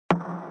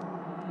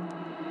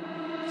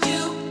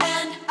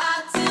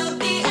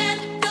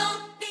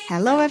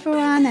Hello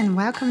everyone and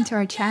welcome to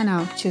our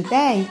channel.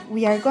 Today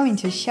we are going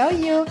to show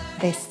you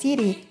the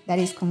city that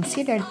is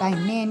considered by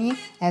many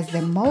as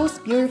the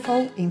most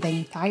beautiful in the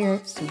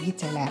entire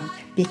Switzerland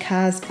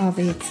because of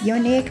its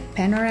unique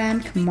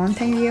panoramic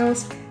mountain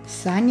views,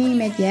 sunny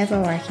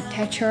medieval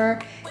architecture,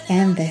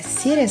 and the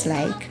city's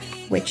lake,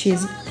 which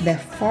is the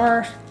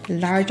fourth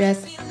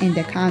largest in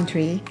the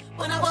country.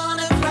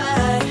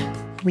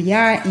 We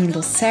are in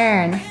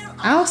Lucerne,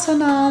 also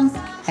known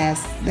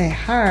as the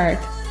heart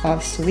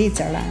of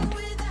Switzerland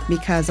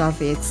because of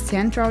its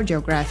central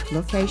geographic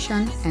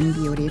location and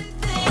beauty.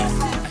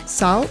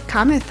 So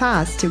come with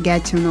us to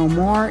get to know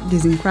more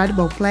this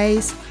incredible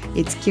place,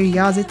 its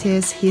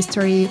curiosities,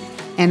 history,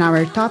 and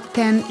our top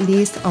 10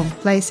 list of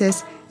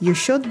places you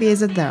should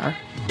visit there.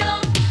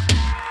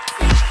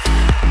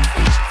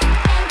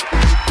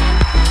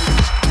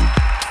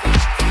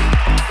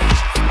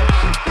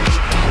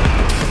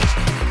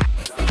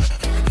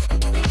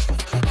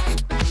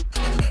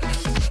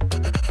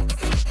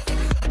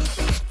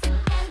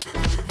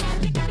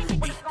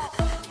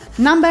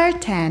 Number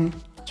 10.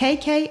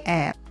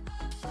 KKL.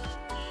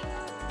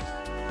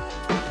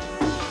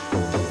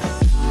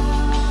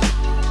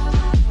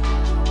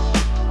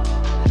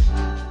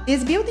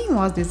 This building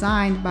was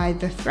designed by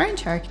the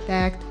French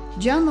architect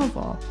Jesuit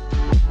Wall.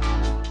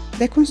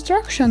 The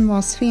construction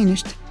was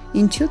finished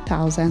in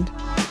 2000.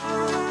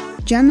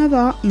 Jesuit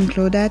Wall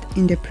included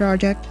in the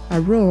project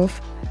a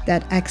roof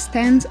that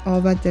extends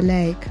over the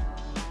lake,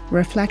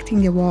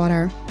 reflecting the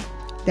water.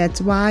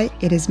 That's why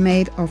it is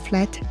made of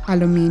flat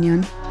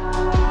aluminum.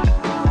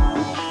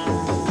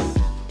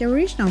 The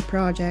original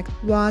project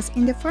was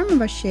in the form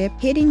of a ship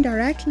heading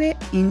directly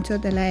into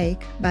the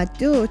lake, but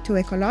due to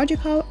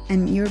ecological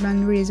and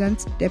urban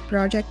reasons, the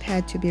project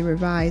had to be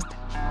revised.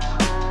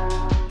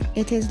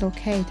 It is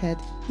located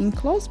in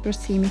close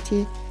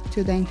proximity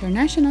to the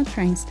international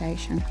train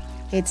station.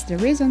 It's the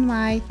reason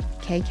why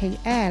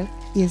KKL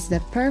is the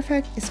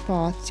perfect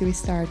spot to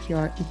start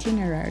your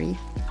itinerary,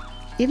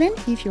 even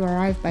if you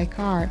arrive by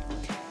car,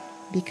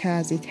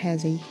 because it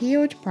has a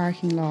huge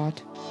parking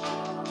lot.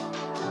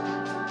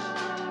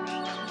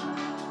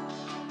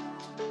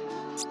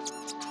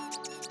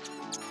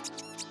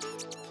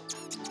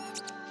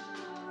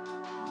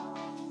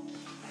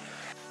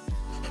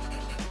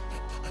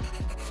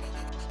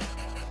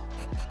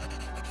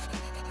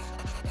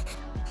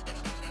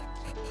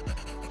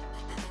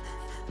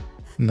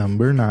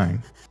 Number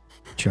 9.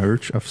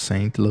 Church of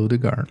St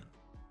Leodegar.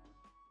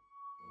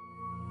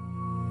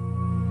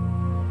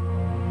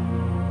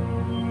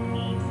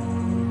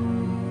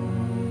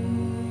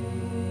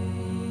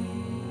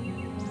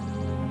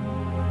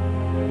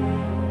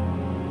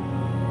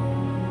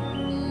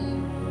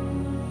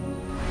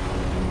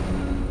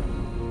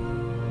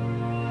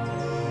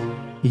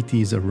 It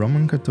is a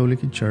Roman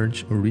Catholic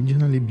church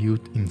originally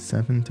built in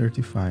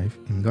 735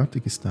 in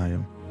Gothic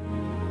style.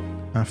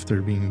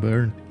 After being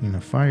burned in a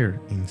fire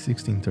in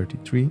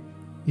 1633,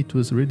 it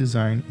was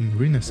redesigned in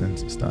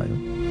Renaissance style.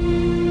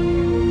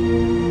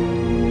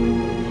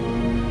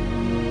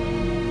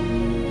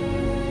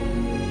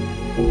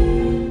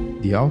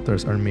 The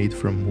altars are made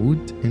from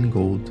wood and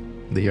gold.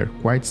 They are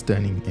quite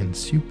stunning and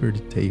super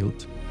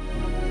detailed.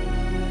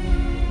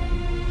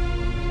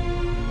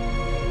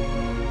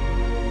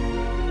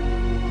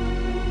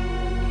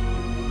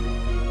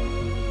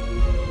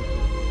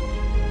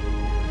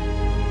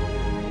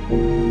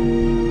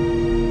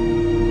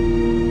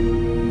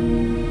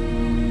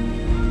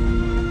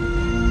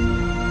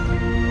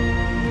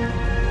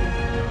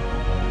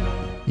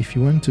 If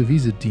you want to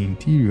visit the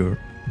interior,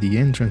 the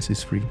entrance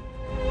is free.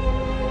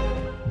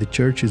 The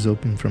church is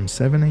open from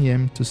 7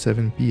 a.m. to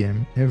 7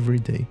 p.m. every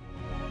day.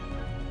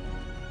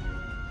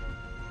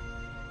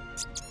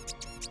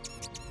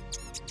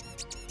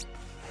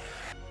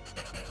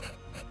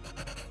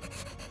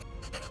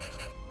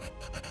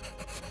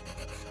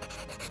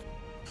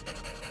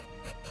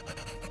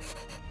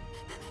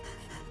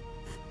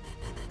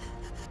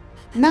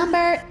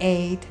 Number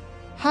 8.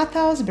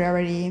 Rathaus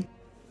Brewery.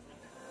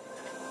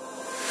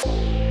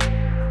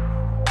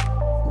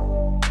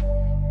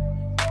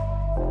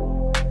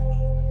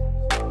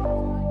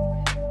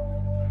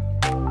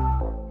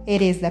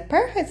 It is the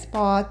perfect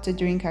spot to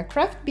drink a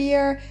craft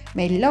beer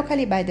made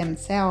locally by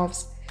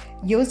themselves,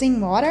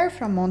 using water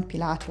from Mount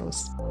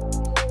Pilatus.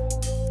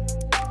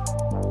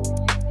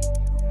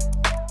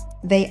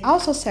 They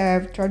also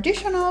serve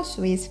traditional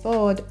Swiss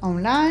food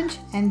on lunch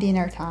and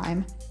dinner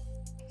time.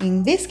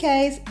 In this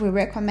case, we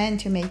recommend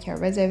to make a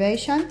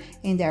reservation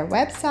in their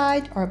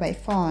website or by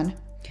phone,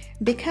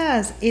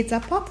 because it's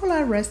a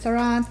popular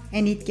restaurant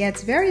and it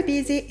gets very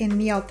busy in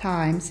meal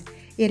times.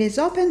 It is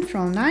open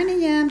from 9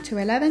 a.m. to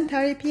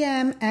 11:30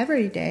 p.m.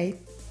 every day.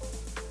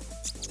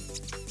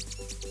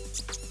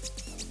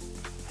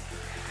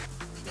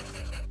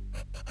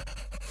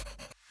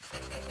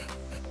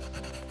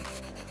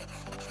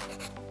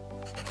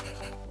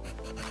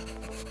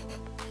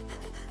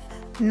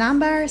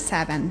 Number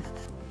 7.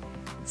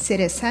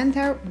 City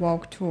Center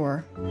Walk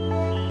Tour.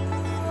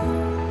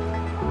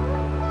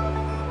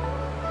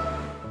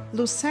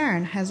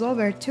 Lucerne has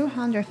over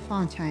 200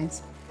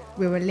 fountains.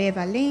 We will leave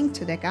a link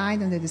to the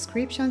guide in the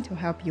description to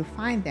help you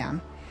find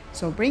them.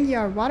 So bring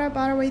your water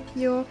bottle with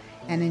you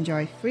and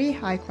enjoy free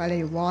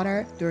high-quality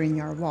water during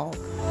your walk.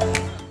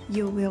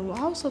 You will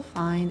also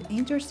find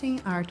interesting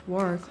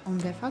artwork on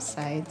the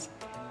facades.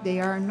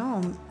 They are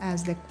known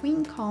as the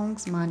Queen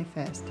Kong's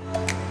Manifest,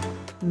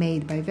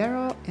 made by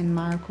Vero and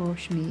Marco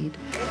Schmid.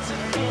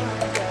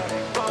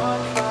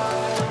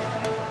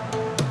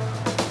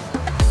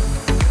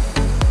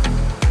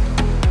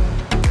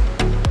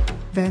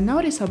 The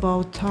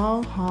noticeable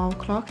tall hall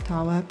clock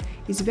tower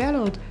is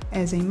valued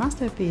as a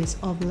masterpiece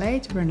of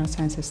late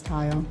Renaissance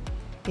style.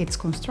 Its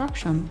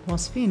construction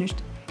was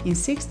finished in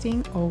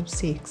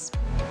 1606.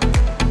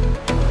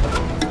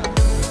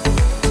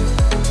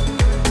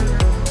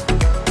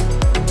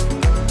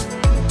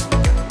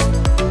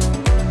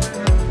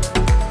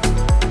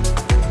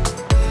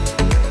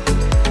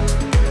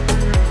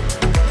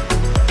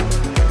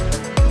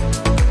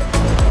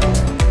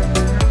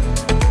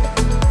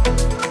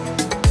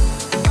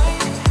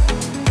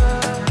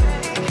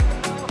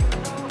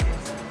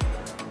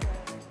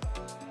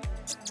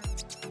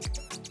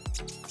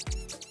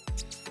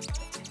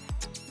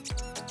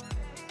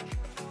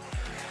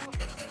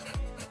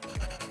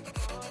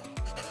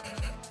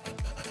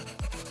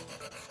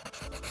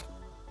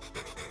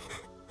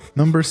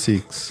 Number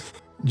 6.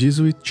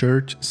 Jesuit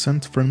Church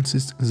St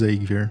Francis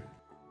Xavier.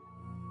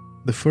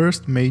 The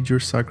first major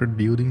sacred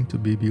building to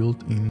be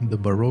built in the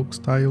Baroque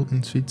style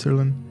in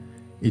Switzerland,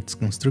 its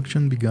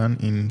construction began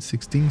in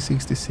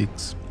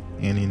 1666,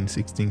 and in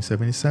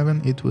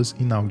 1677 it was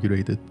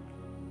inaugurated.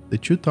 The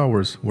two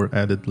towers were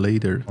added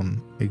later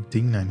on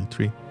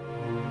 1893.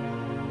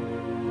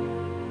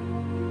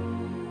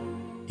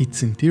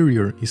 Its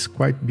interior is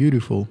quite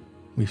beautiful,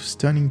 with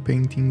stunning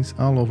paintings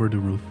all over the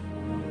roof.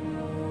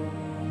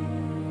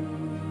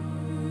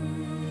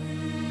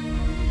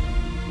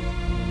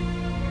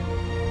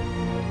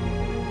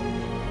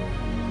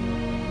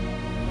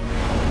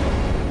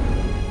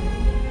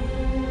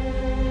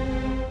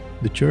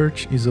 The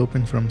church is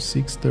open from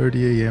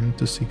 6:30 a.m.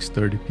 to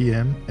 6:30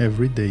 p.m.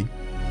 every day,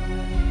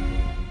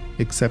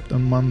 except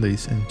on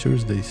Mondays and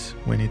Tuesdays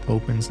when it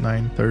opens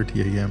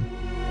 9:30 a.m.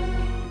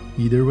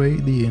 Either way,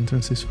 the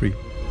entrance is free.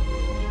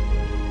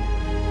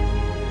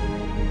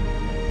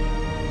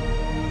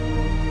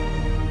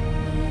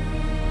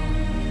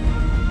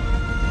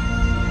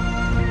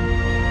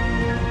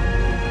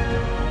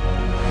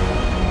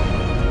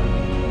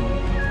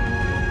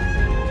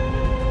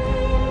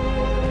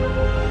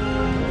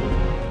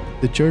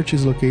 The church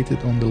is located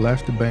on the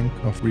left bank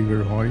of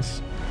River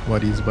Reuss,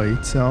 what is by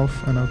itself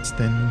an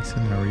outstanding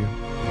scenario.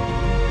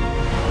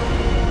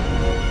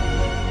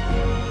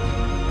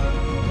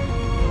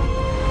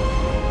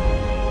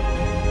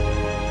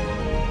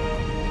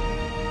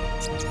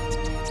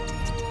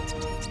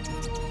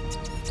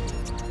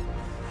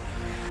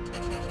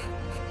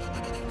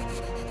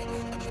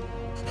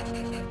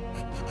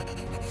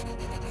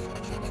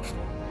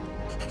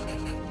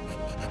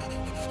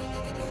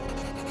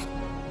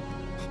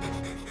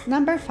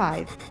 Number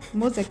 5.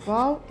 Musegg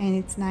Wall and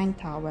its 9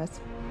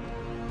 towers.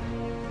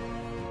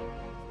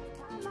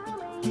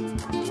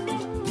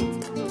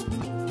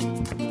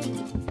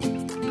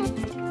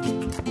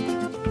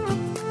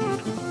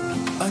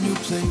 A new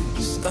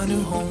place, a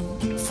new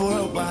home, for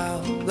a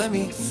while, let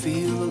me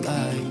feel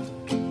alive.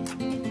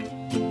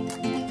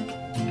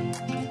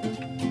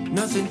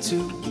 Nothing to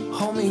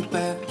hold me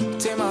back,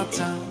 take my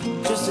time,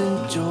 just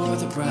enjoy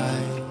the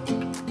ride.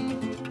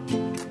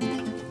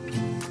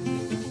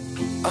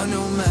 A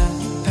new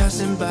man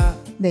passing by.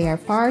 They are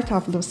part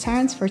of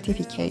Lucerne's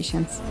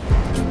fortifications.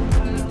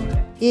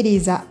 It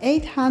is a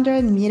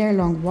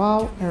 800-meter-long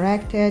wall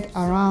erected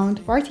around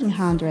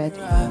 1400.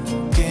 I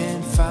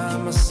can't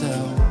find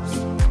myself.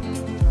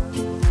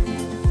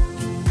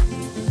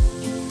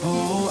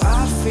 Oh,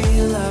 I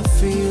feel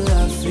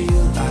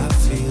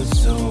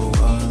so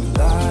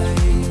alive.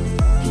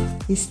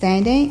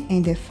 Standing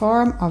in the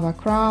form of a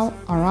crown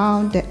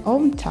around the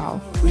old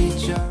town.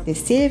 The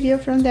city view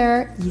from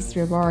there is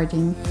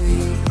rewarding.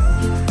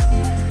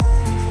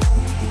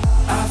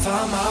 I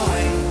found my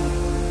way.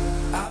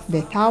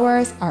 The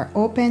towers are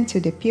open to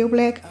the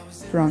public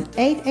from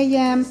 8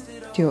 a.m.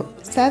 to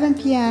 7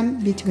 p.m.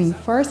 between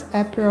 1st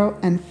April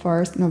and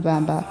 1st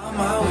November.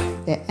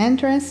 The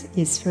entrance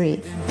is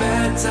free.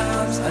 Bad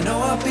times, I know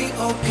I'll be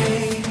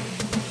okay,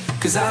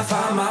 'cause I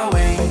found my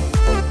way.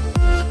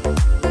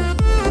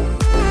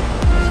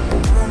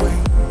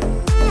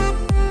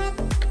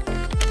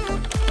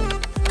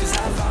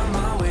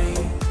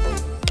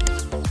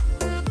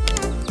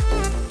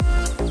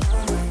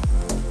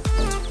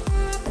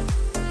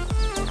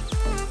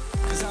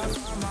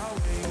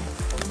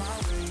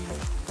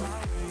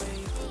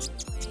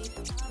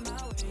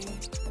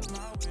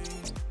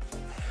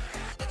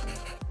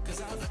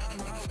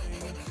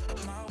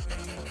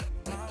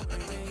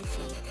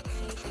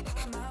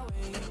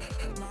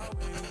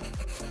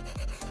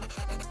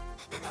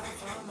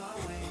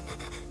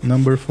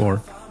 Number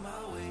 4.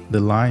 The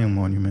Lion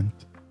Monument.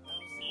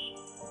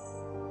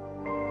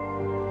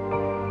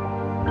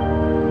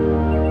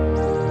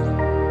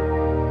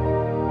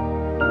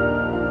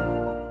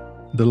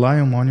 The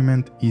Lion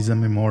Monument is a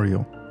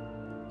memorial.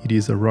 It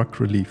is a rock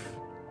relief,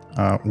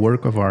 a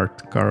work of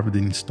art carved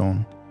in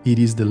stone. It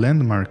is the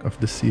landmark of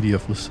the city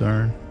of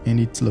Lucerne, and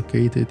it's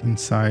located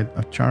inside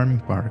a charming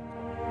park.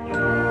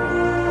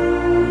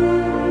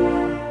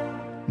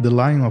 The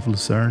Lion of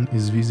Lucerne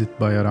is visited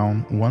by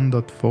around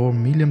 1.4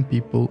 million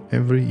people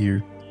every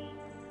year,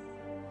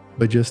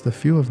 but just a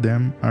few of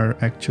them are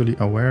actually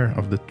aware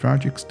of the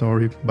tragic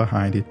story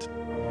behind it.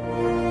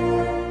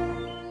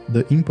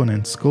 The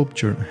imponent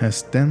sculpture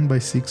has 10 by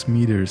 6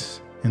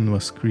 meters and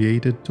was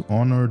created to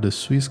honor the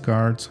Swiss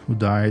guards who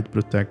died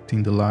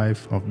protecting the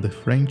life of the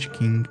French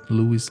King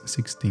Louis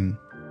XVI.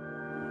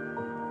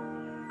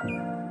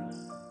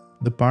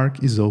 The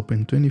park is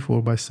open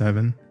 24 by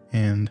 7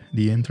 and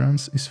the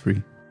entrance is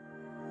free.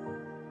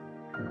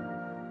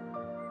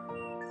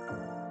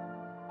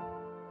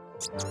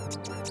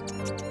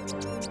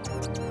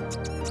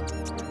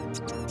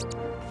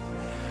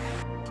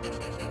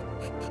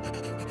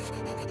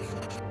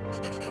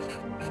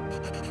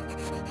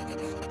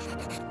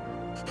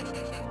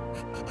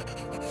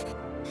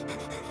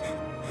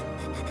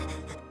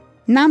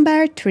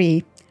 Number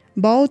 3.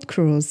 Boat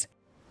Cruise.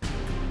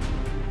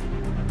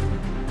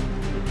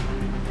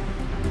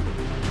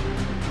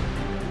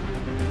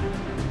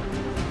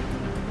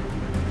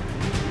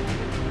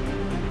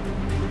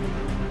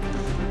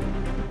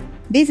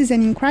 This is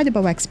an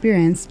incredible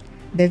experience.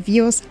 The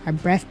views are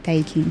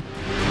breathtaking.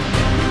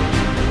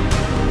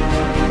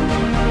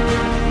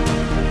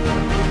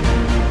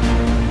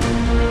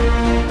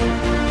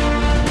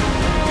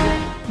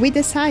 We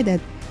decided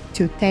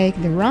to take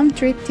the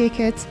round-trip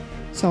tickets,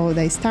 so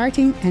the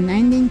starting and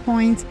ending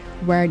points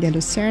were the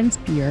Lucerne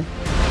Pier.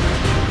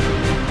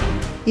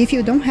 If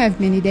you don't have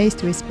many days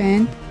to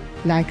spend,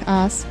 like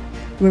us,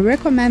 we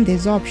recommend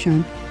this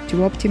option to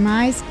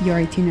optimize your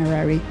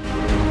itinerary.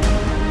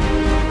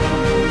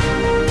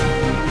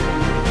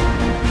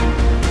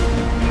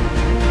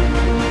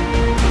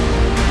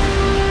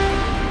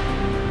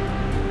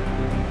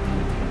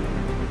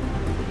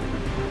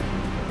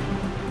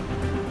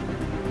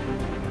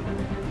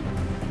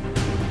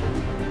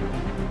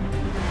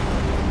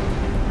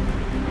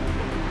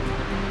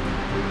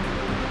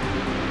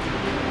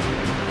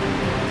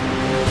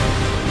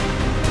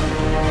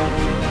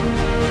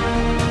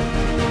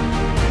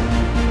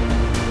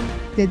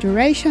 The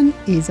duration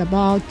is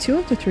about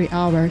 2 to 3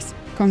 hours.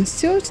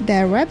 Consult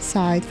their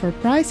website for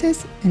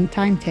prices and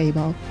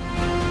timetable.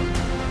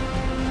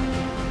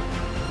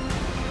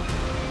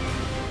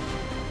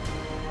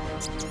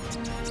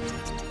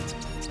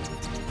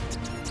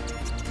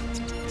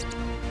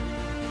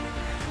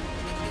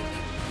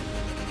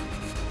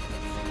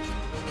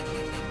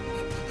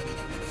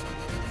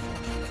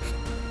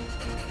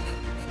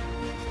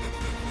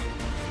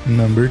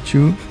 Number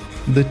 2.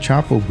 The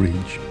Chapel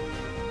Bridge.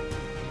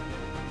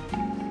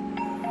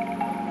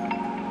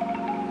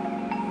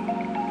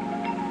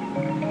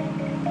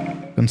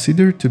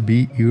 Considered to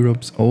be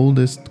Europe's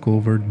oldest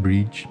covered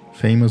bridge,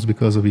 famous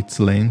because of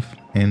its length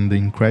and the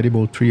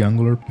incredible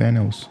triangular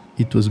panels,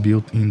 it was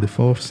built in the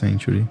 4th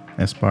century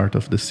as part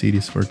of the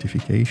city's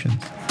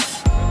fortifications.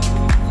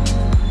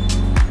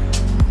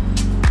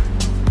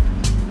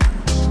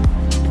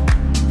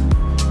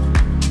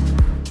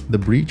 The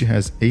bridge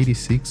has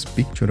 86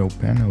 pictorial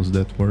panels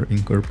that were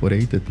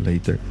incorporated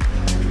later.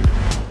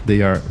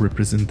 They are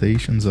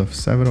representations of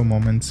several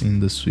moments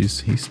in the Swiss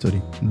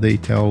history. They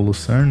tell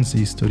Lucerne's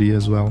history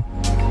as well.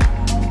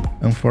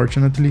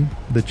 Unfortunately,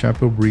 the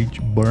Chapel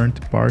Bridge burnt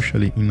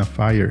partially in a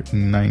fire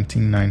in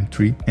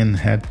 1993 and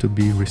had to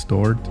be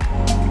restored.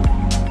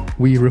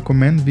 We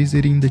recommend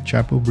visiting the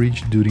Chapel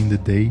Bridge during the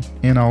day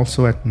and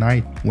also at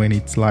night when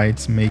its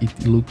lights make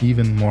it look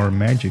even more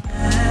magic.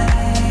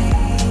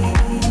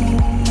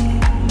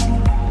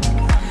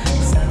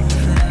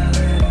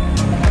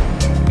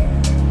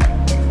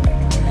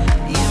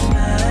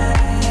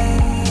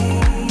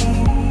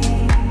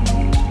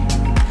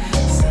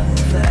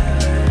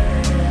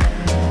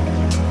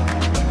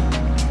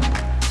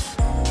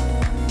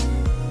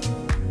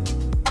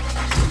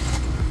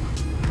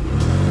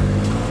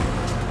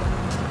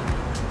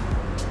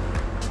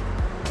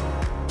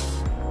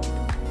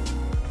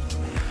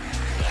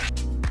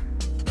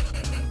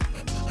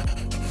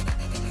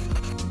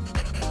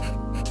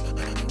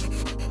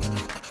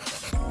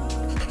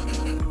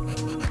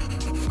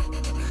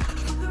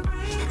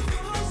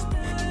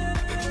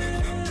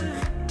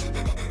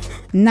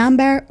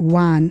 Number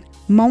 1.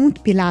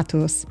 Mount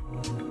Pilatus.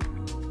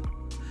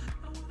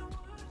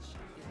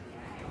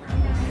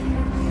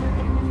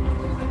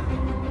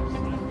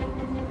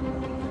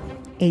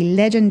 A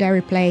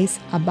legendary place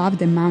above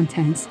the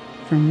mountains,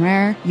 from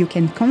where you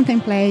can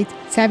contemplate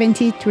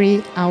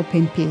 73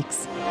 alpine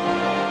peaks.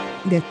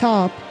 The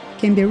top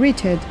can be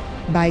reached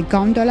by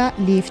gondola,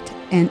 lift,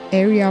 and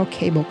aerial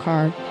cable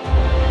car.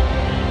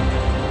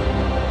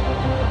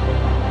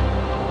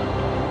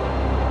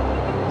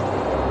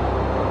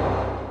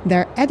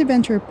 Their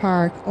adventure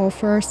park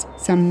offers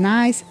some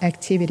nice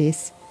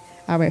activities.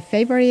 Our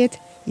favorite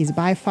is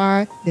by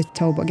far the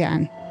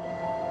toboggan.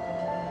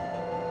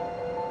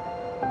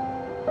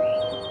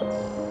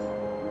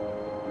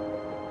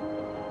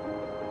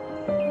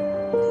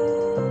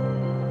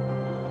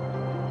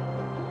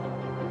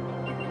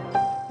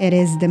 It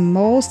is the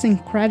most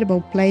incredible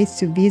place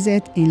to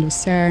visit in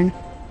Lucerne,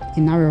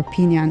 in our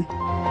opinion.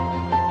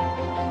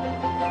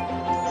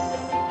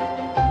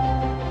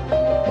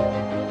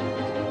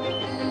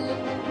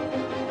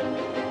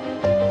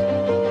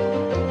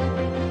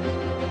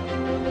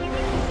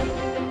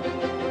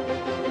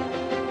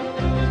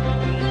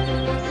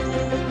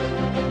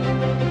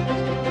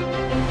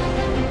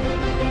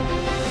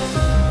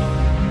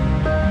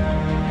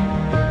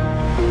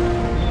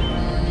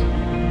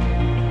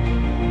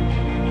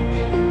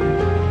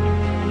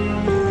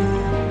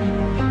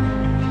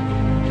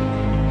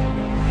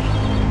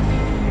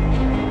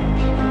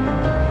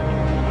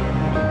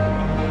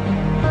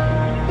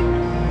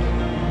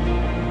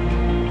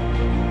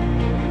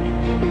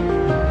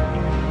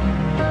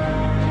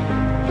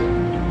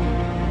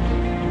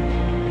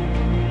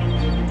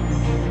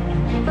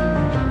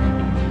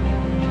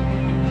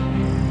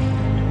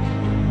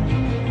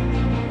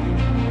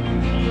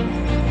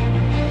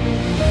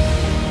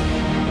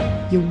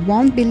 You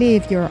won't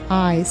believe your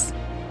eyes.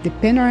 The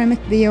panoramic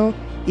view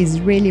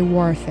is really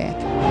worth it.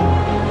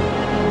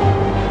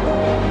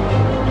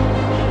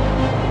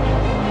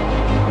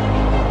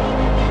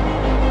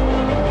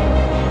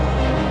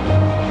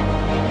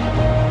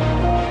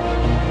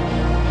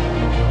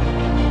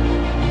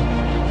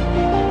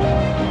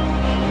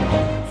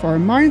 For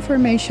more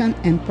information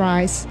and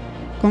price,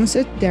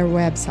 consult their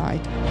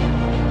website.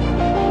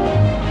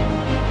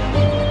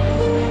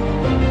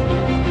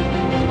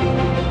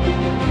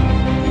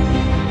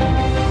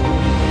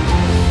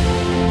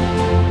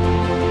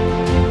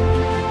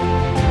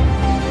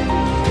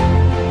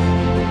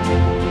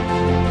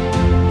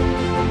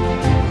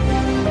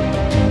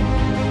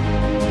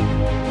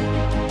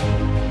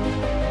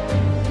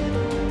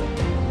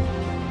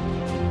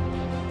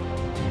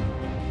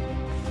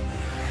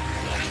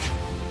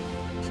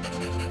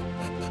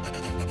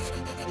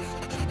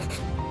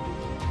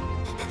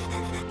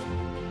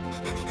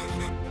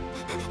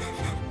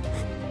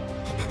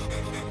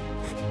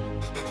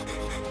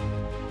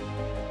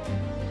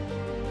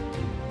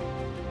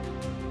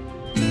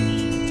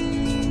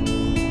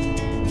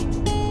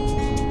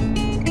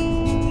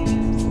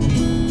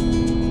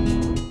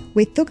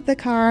 We took the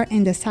car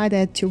and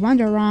decided to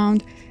wander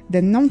around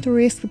the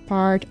non-touristic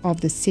part of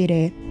the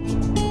city.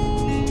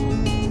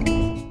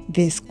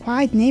 This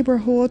quiet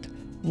neighborhood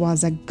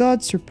was a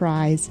good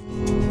surprise.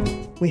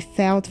 We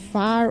felt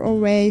far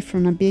away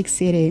from a big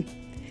city.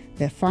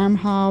 The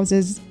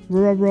farmhouses,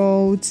 rural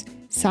roads,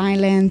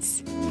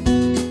 silence.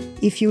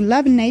 If you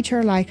love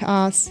nature like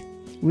us,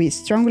 we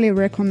strongly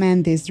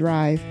recommend this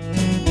drive.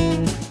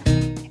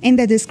 In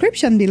the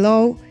description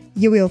below,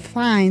 you will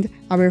find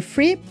our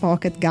free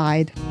pocket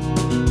guide.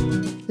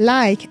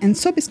 Like and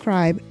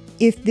subscribe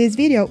if this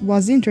video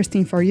was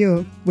interesting for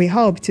you. We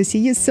hope to see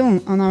you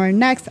soon on our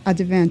next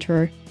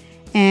adventure.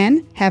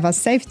 And have a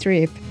safe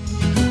trip!